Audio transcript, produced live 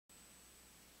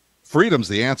Freedom's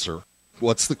the answer.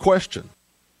 What's the question?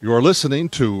 You're listening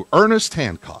to Ernest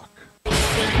Hancock.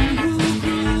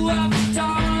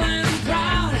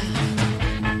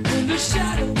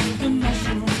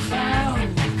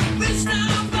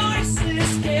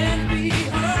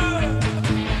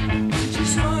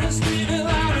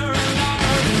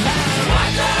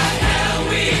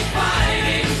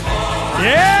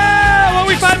 Yeah, what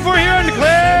we fighting for here on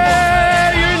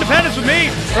Declare Your Independence with me,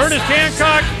 Ernest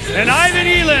Hancock, and Ivan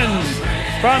Eland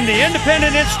from the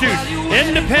Independent Institute,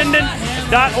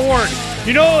 independent.org.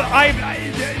 You know,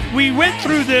 we went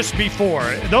through this before.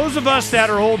 Those of us that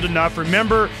are old enough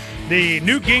remember the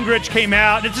Newt Gingrich came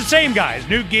out. It's the same guys,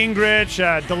 Newt Gingrich,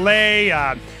 DeLay,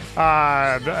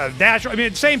 Dash. I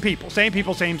mean, same people, same.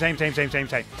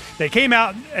 They came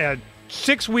out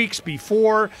 6 weeks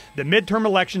before the midterm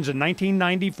elections in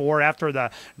 1994, after the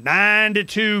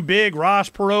 9-2 big Ross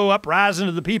Perot uprising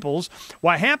of the peoples.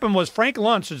 What happened was Frank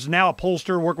Luntz is now a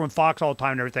pollster working with Fox all the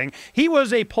time and everything. He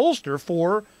was a pollster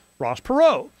for Ross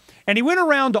Perot. And he went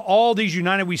around to all these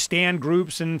United We Stand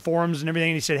groups and forums and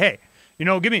everything, and he said, hey, you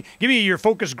know, give me your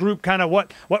focus group, kind of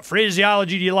what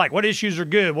phraseology do you like? What issues are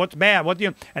good? What's bad?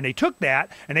 And they took that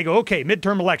and they go, okay,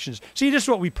 midterm elections. See, this is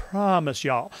what we promise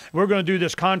y'all. We're going to do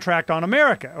this contract on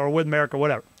America or with America,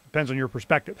 whatever. Depends on your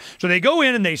perspective. So they go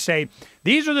in and they say,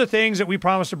 these are the things that we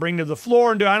promised to bring to the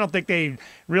floor and do. I don't think they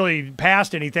really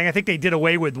passed anything. I think they did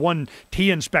away with one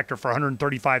tea inspector for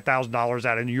 $135,000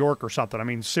 out of New York or something. I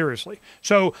mean, seriously.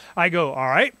 So I go, all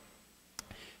right.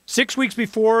 6 weeks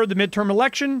before the midterm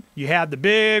election, you had the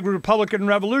big Republican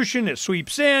revolution. It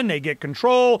sweeps in, they get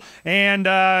control, and,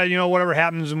 whatever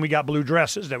happens, and we got blue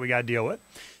dresses that we got to deal with.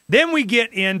 Then we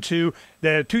get into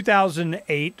the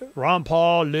 2008 Ron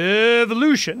Paul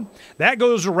Revolution. That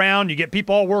goes around, you get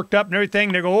people all worked up and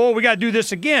everything. They go, oh, we got to do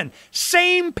this again.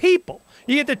 Same people.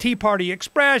 You get the Tea Party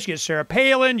Express, you get Sarah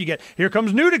Palin, you get, here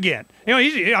comes Newt again. You know,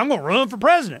 I'm going to run for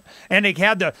president. And they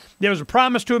had there was a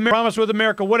promise to America, promise with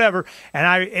America, whatever.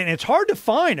 And it's hard to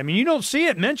find. I mean, you don't see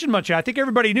it mentioned much. I think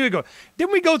everybody knew. Go,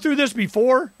 didn't we go through this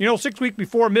before? 6 weeks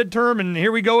before midterm, and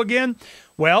here we go again?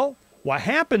 Well, what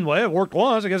happened? Well, it worked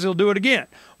once. I guess he'll do it again.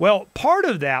 Well, part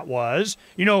of that was,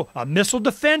 a missile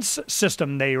defense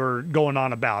system they were going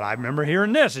on about. I remember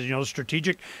hearing this,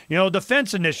 strategic,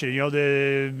 defense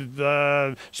initiative,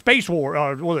 the space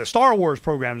war, the Star Wars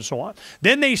program and so on.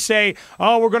 Then they say,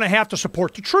 oh, we're going to have to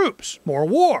support the troops, more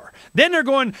war. Then they're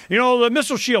going, the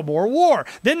missile shield, more war.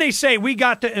 Then they say we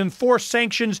got to enforce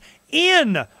sanctions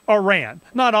in Iran,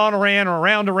 not on Iran or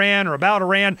around Iran or about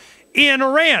Iran, in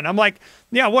Iran. I'm like,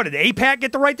 yeah, what, did AIPAC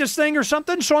get to write this thing or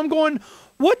something? So I'm going,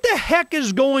 what the heck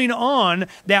is going on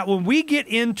that when we get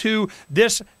into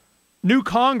this new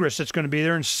Congress that's going to be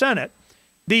there in Senate,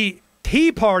 the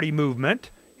Tea Party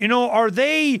movement, are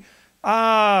they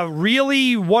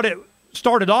really what it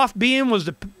started off being was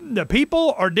the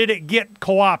people, or did it get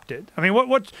co-opted? I mean,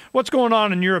 what's going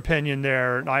on in your opinion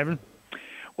there, Ivan?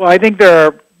 Well, I think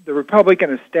the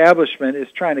Republican establishment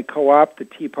is trying to co-opt the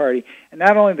Tea Party, and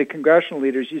not only the congressional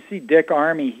leaders. You see Dick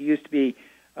Armey, he used to be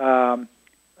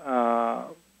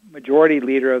majority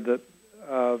leader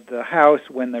of the House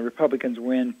when the Republicans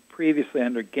were in previously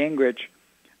under Gingrich,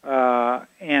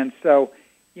 and so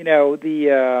this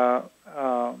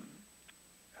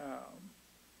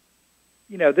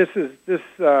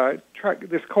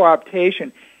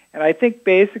co-optation, and I think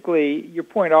basically your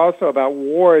point also about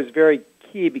war is very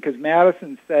key, because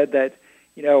Madison said that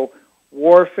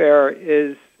warfare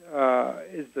is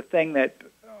the thing that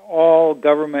all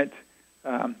government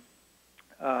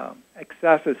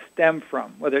excesses stem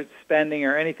from, whether it's spending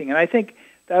or anything. And I think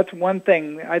that's one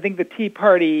thing. I think the Tea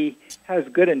Party has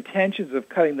good intentions of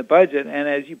cutting the budget, and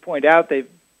as you point out, the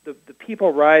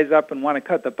people rise up and want to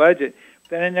cut the budget, but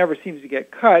then it never seems to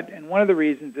get cut. And one of the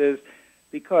reasons is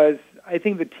because I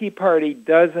think the Tea Party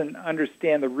doesn't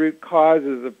understand the root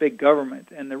causes of big government.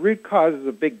 And the root causes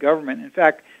of big government, in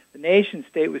fact, the nation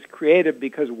state was created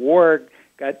because war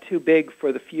got too big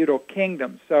for the feudal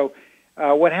kingdom. So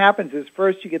what happens is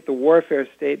first you get the warfare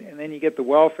state, and then you get the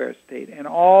welfare state. And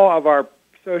all of our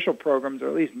social programs, or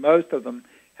at least most of them,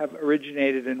 have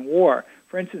originated in war.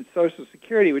 For instance, Social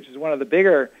Security, which is one of the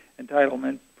bigger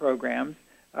entitlement programs,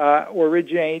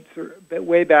 originates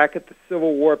way back at the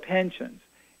Civil War pensions.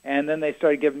 And then they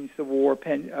started giving Civil War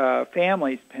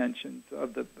families pensions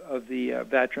of the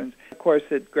veterans. Of course,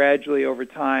 it gradually over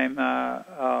time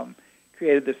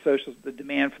created the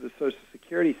demand for the Social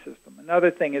Security system. Another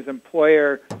thing is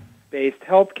employer-based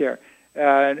health care.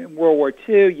 In World War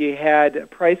II, you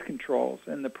had price controls,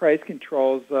 and the price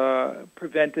controls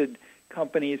prevented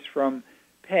companies from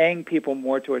paying people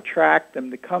more to attract them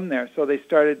to come there. So they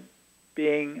started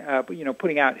being,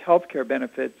 putting out health care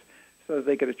benefits so that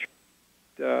they could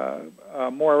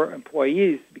attract more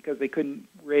employees because they couldn't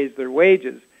raise their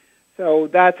wages. So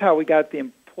that's how we got the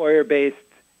employer-based.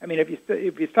 I mean, if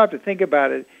you stop to think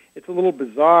about it, it's a little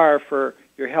bizarre for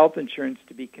your health insurance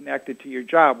to be connected to your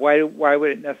job. Why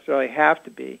would it necessarily have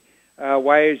to be?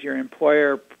 Why is your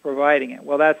employer providing it?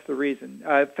 Well, that's the reason.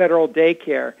 Federal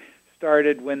daycare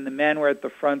started when the men were at the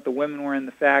front, the women were in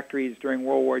the factories during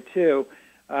World War II.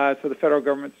 So the federal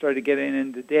government started getting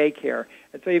into daycare.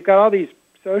 And so you've got all these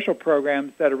social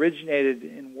programs that originated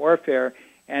in warfare.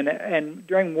 And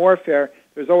during warfare,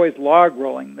 there's always log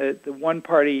rolling. The one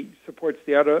party supports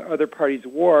the other party's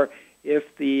war if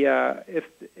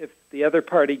the other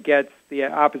party gets, the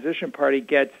opposition party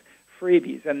gets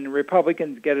freebies, and the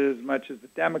Republicans get it as much as the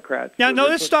Democrats. Now, no,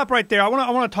 let's stop right there. I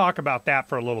want to talk about that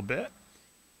for a little bit.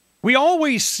 We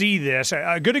always see this.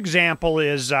 A good example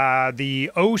is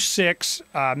the 06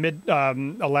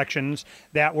 elections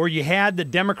where you had the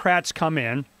Democrats come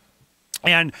in,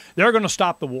 and they're going to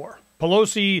stop the war.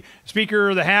 Pelosi, Speaker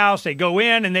of the House, they go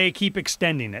in and they keep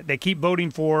extending it. They keep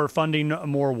voting for funding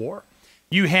more war.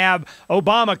 You have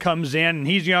Obama comes in and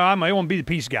he's, I want to be the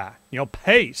peace guy.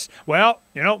 Pace. Well,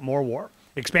 more war.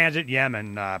 Expands it,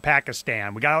 Yemen,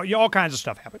 Pakistan. We got all kinds of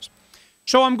stuff happens.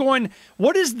 So I'm going,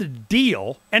 what is the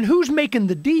deal and who's making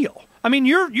the deal? I mean,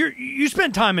 you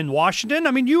spent time in Washington.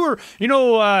 I mean, you were,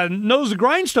 nose the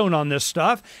grindstone on this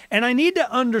stuff. And I need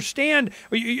to understand,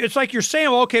 it's like you're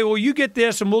saying, well, okay, well, you get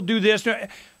this and we'll do this.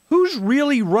 Who's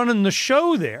really running the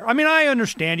show there? I mean, I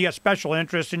understand you got special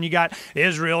interests and you got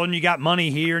Israel and you got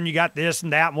money here and you got this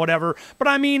and that and whatever. But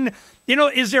I mean,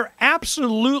 is there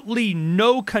absolutely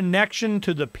no connection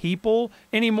to the people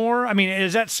anymore? I mean,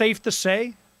 is that safe to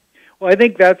say? Well, I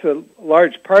think that's a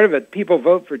large part of it. People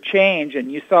vote for change,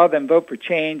 and you saw them vote for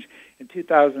change in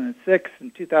 2006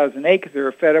 and 2008 because they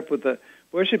were fed up with the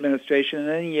Bush administration. And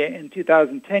then in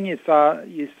 2010, you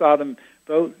saw them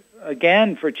vote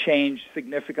again for change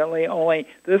significantly. Only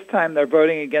this time they're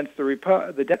voting against the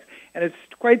Democrats. And it's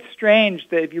quite strange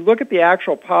that if you look at the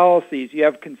actual policies, you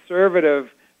have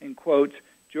conservative, in quotes,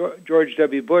 George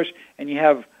W. Bush, and you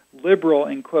have liberal,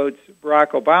 in quotes,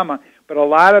 Barack Obama. But a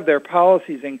lot of their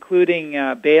policies, including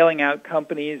bailing out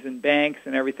companies and banks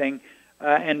and everything,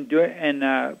 and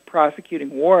prosecuting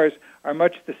wars, are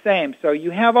much the same. So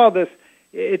you have all this.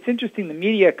 It's interesting. The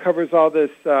media covers all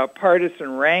this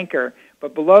partisan rancor,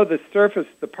 but below the surface,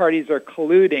 the parties are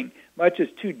colluding, much as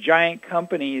two giant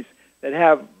companies that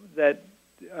have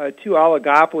two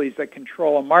oligopolies that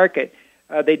control a market.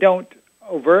 They don't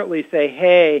overtly say,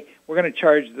 "Hey, we're going to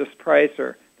charge this price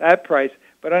or that price."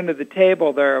 But under the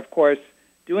table, they're, of course,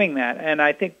 doing that. And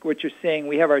I think what you're seeing,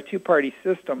 we have our two-party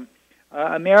system.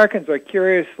 Americans are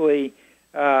curiously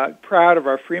proud of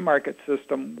our free market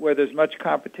system where there's much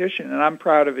competition, and I'm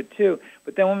proud of it too.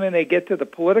 But then when they get to the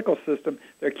political system,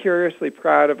 they're curiously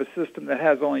proud of a system that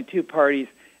has only two parties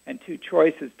and two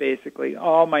choices, basically.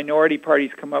 All minority parties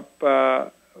come up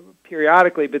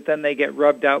periodically, but then they get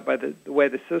rubbed out by the way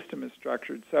the system is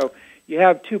structured. So you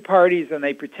have two parties, and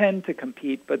they pretend to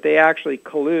compete, but they actually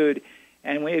collude.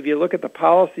 And if you look at the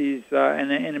policies,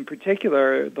 and in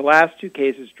particular, the last two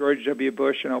cases, George W.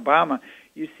 Bush and Obama,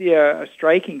 you see a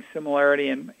striking similarity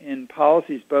in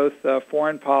policies, both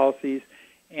foreign policies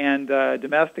and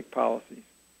domestic policies.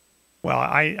 Well,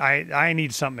 I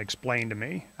need something explained to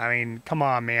me. I mean, come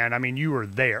on, man. I mean, you were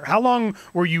there. How long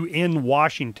were you in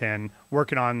Washington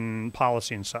working on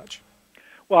policy and such?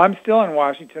 Well, I'm still in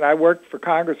Washington. I worked for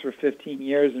Congress for 15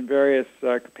 years in various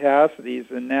capacities,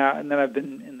 and then I've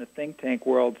been in the think tank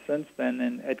world since then,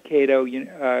 and at Cato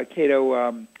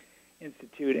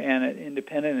Institute and at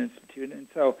Independent Institute. And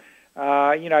so,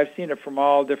 I've seen it from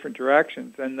all different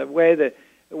directions. And the way that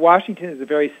Washington is a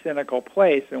very cynical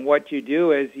place, and what you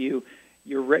do is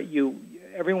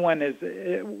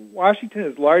Washington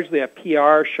is largely a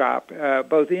PR shop,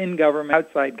 both in government,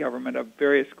 outside government, of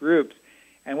various groups.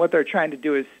 And what they're trying to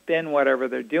do is spin whatever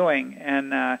they're doing.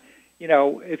 And,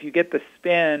 if you get the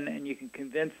spin and you can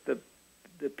convince the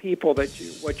people that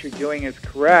what you're doing is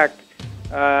correct,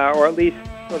 or at least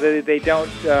so that they don't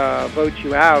vote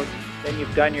you out, then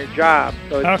you've done your job.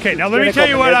 So it's okay, now let me tell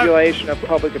you what manipulation of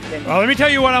public opinion. Well, let me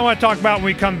tell you what I want to talk about when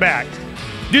we come back.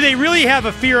 Do they really have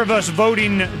a fear of us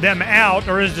voting them out,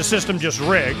 or is the system just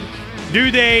rigged? Do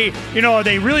they, are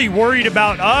they really worried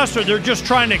about us, or they're just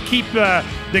trying to keep the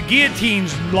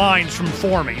guillotine's lines from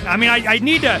forming? I mean, I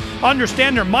need to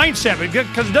understand their mindset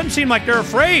because it doesn't seem like they're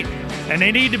afraid, and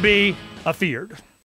they need to be afeared.